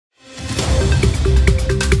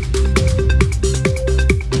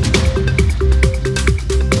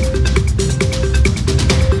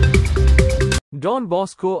Don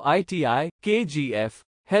Bosco ITI, KGF,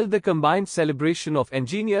 held the combined celebration of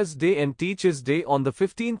Engineers Day and Teachers Day on the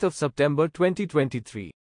 15th of September 2023.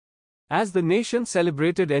 As the nation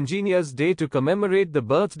celebrated Engineers Day to commemorate the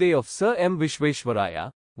birthday of Sir M. Vishweshwaraya,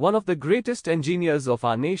 one of the greatest engineers of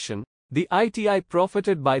our nation, the ITI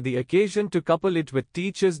profited by the occasion to couple it with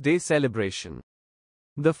Teachers Day celebration.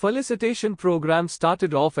 The felicitation program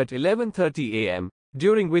started off at 11:30 a.m.,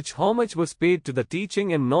 during which homage was paid to the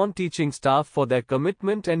teaching and non-teaching staff for their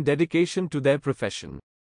commitment and dedication to their profession.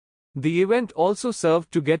 The event also served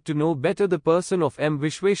to get to know better the person of M.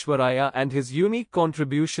 Vishweshwaraya and his unique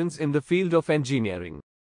contributions in the field of engineering.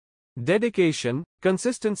 Dedication,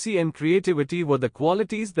 consistency and creativity were the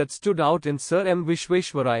qualities that stood out in Sir M.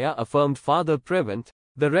 Vishweshwaraya, affirmed Father Prevent,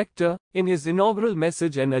 the rector, in his inaugural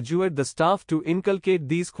message, and adjured the staff to inculcate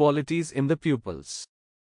these qualities in the pupils.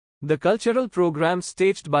 The cultural programs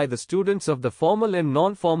staged by the students of the formal and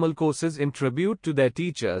non-formal courses in tribute to their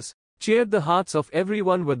teachers cheered the hearts of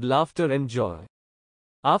everyone with laughter and joy.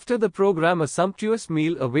 After the program, a sumptuous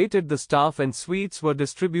meal awaited the staff and sweets were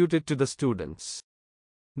distributed to the students.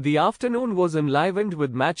 The afternoon was enlivened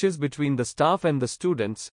with matches between the staff and the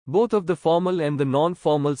students, both of the formal and the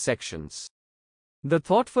non-formal sections. The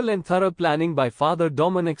thoughtful and thorough planning by Father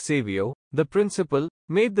Dominic Savio, the principal,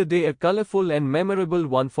 made the day a colorful and memorable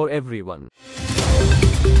one for everyone.